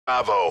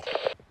Bravo.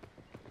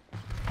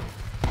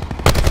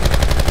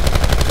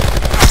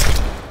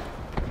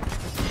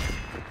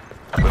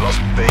 We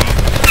lost B.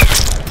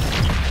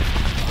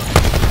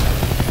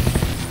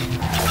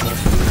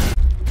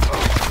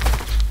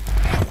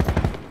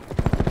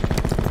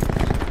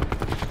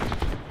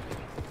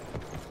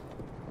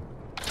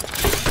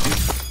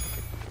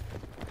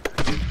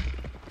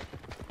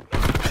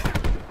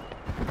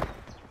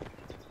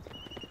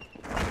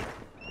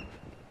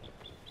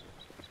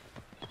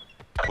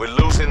 We're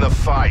losing the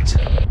fight.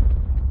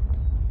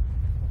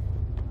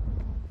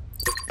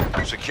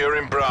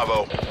 Securing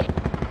Bravo.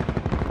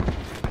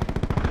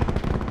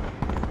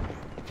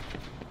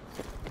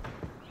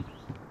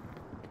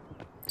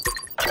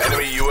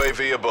 Enemy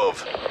UAV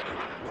above.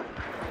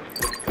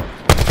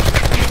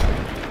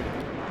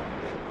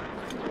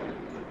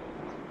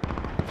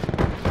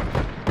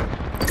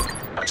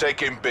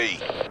 Taking B.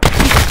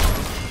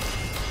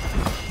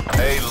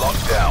 A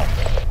locked down.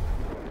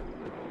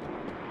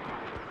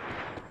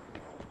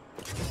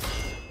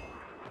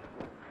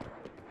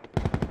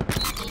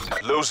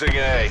 Losing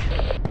A.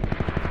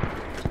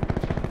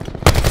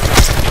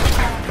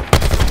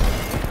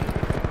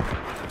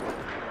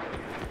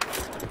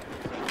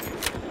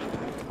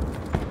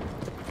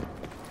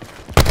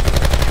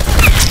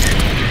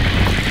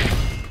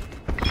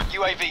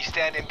 UAV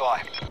standing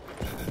by.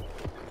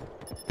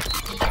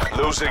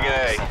 Losing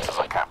A. Centers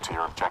are capped to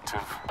your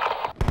objective.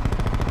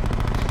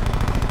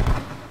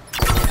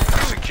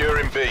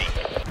 Securing B.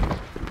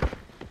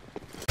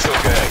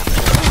 Took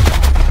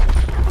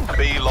A.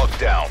 B locked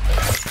down.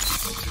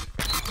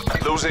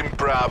 Losing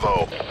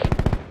Bravo.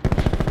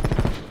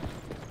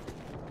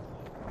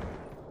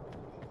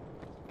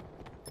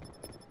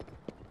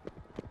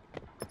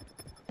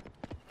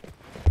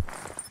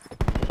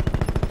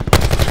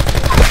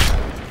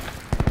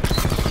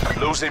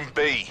 Losing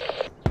B.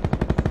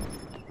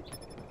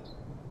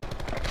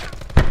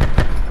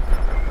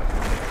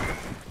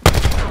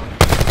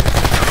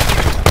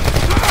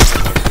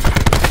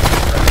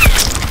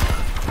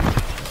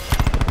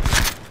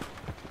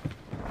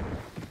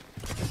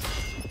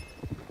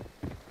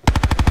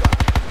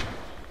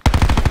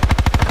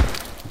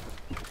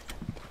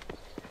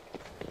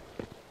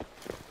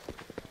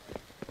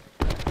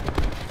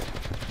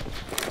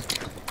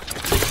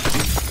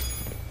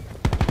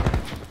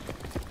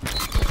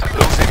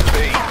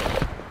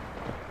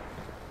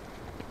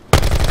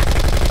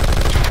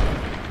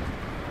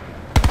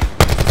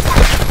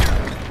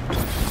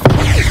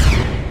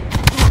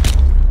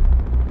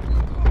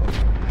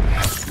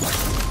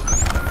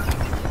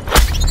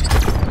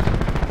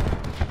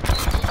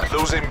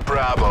 Losing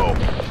Bravo.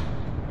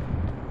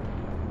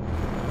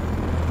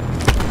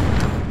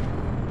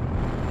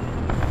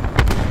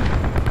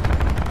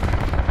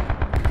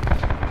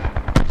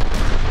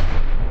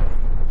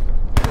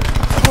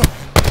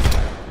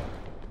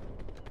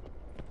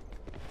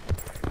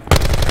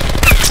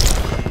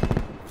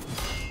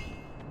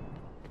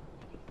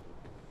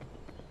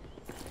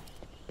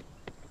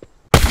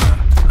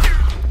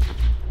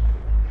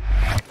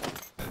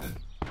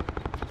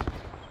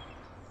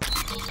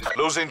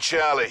 Losing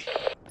Charlie.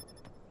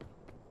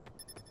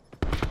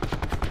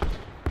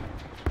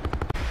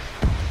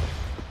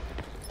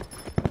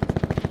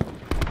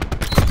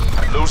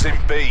 Losing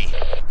B.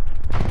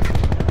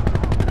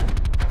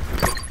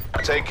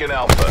 Taking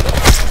Alpha.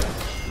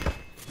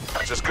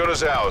 It's as good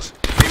as ours.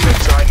 Keep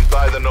it tightened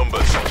by the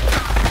numbers.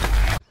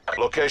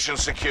 Location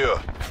secure.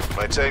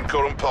 Maintain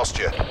current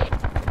posture.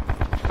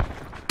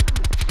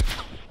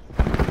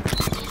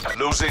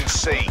 Losing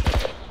C.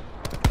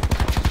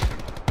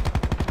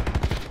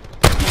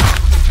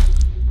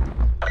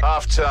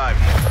 Half time.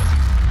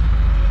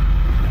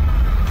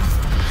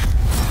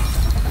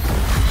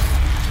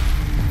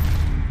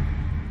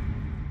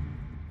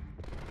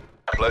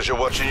 Pleasure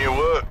watching you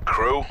work,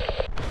 crew.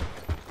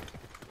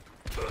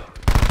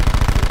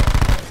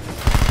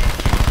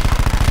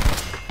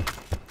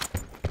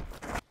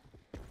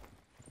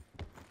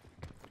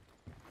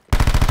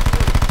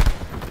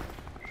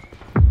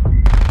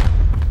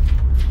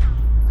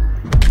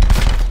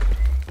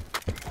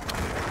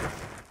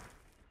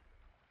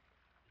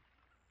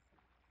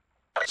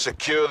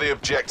 Secure the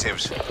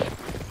objectives.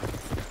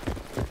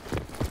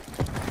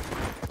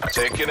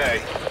 Taking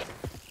A.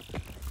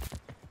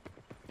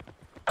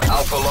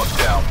 Alpha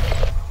lockdown.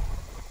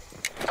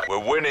 We're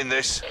winning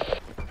this.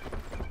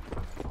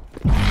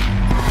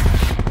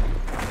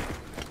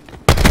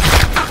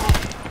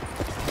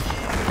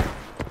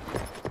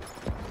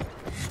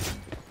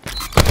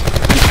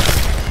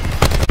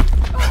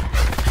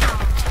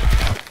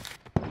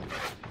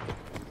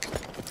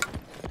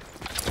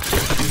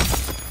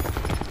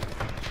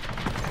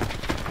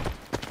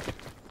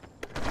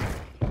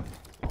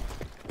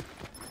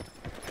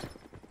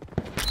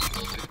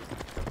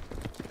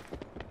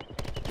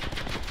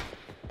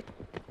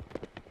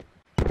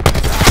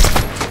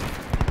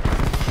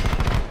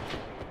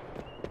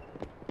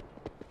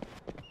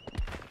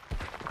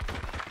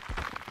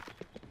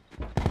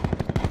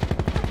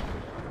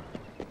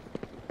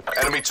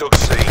 Enemy took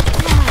C.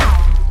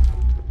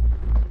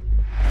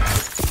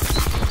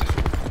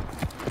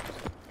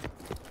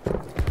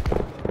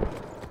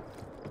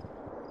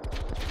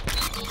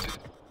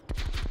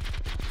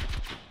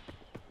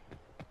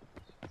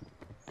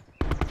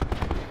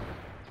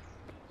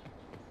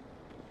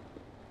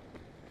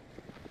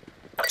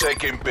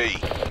 taking B.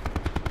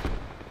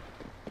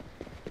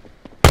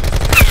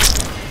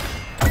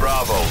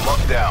 Bravo,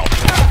 locked down.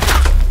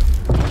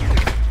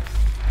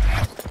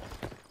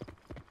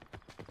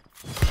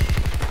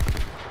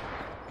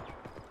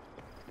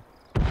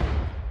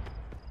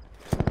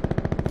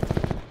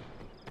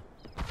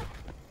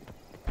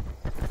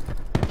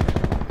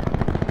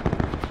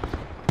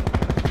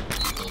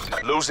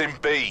 Losing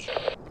B.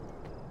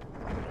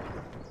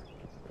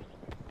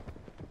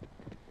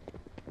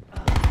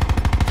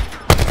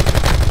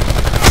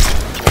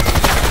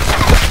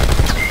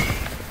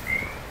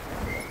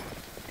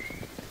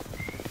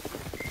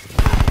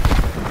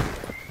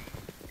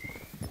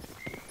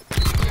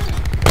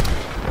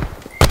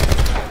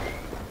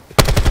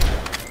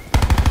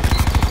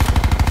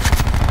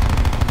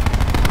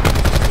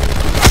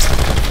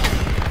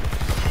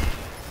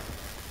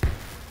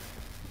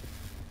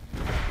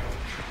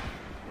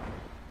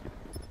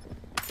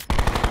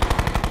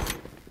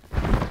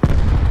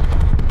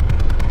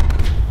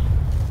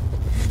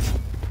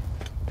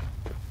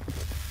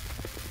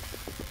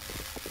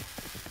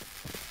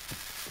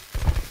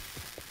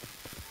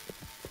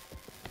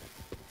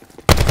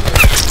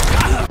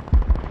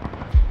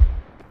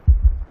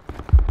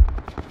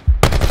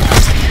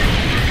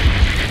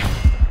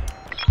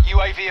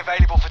 UAV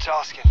available for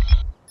tasking.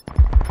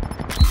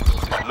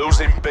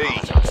 Losing B.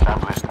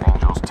 Established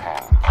Angels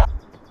 10.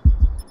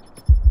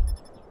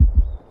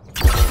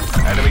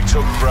 Enemy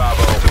took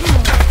Bravo.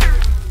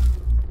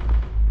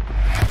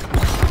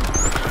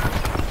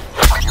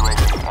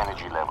 UAV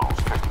energy levels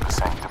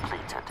 50%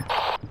 depleted.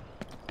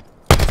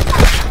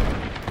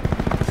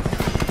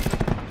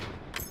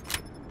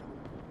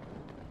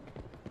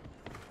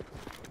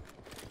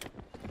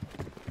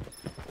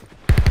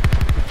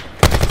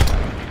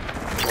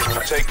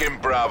 Taking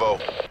Bravo.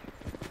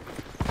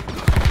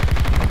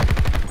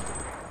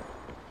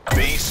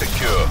 B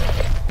secure.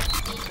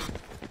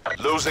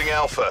 Losing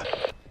Alpha.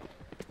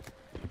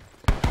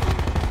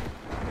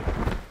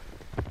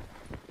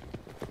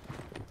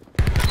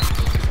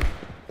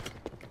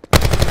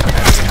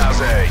 Enemy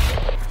has A.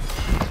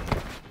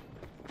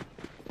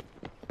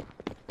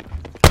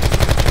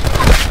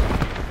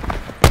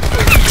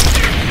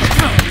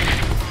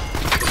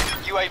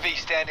 UAV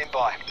standing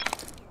by.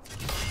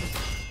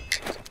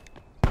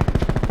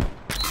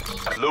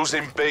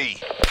 Losing B.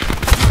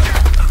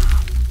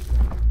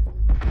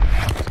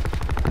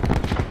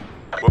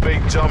 We're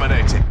being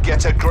dominated.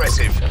 Get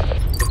aggressive.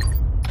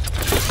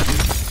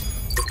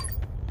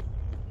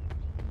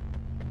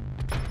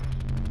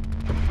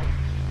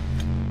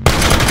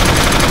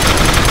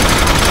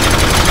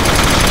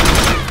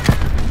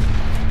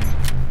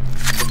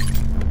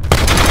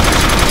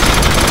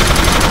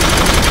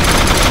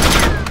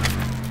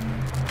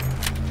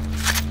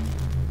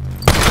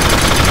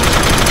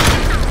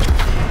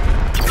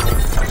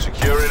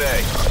 Securing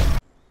A.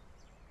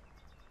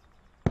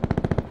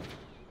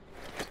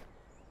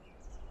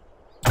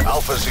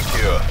 Alpha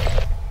secure.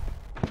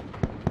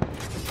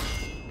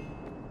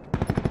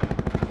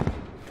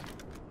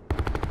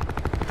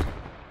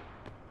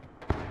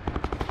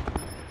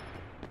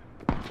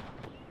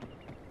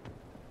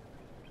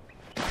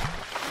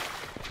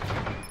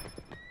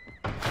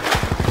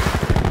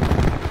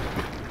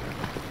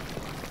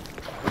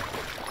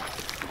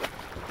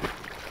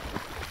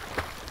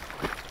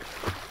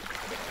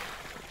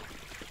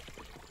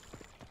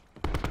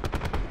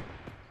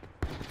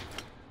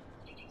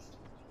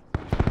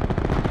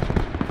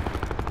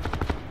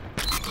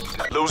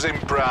 Losing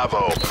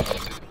Bravo.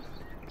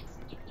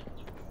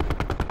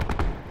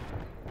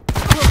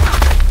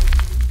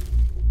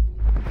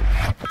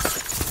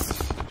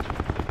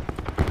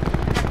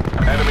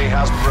 Enemy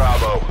has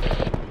Bravo.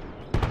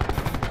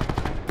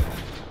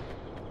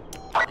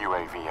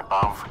 UAV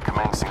above,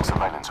 commencing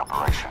surveillance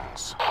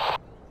operations.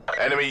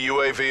 Enemy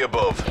UAV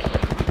above.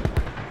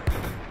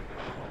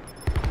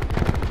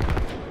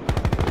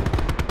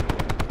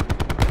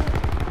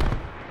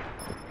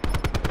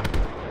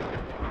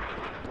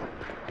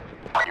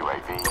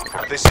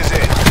 UAV. This is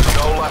it.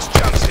 No last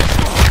chances.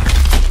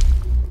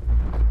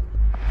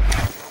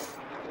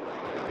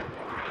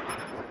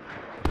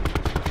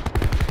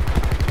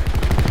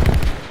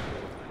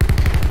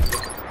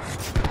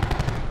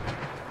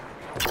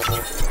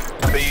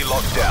 B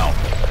locked down.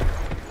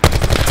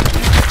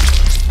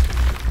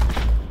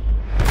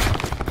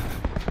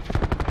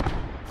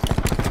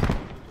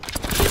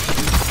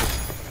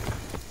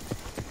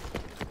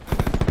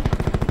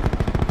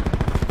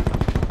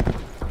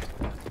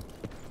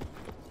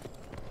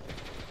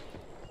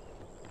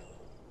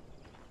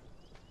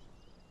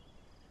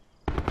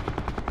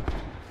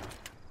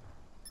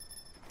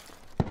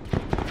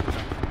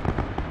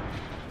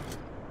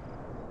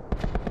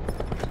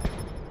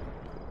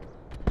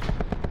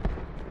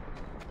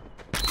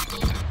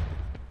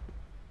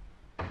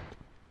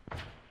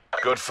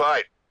 Good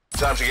fight.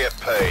 Time to get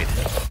paid.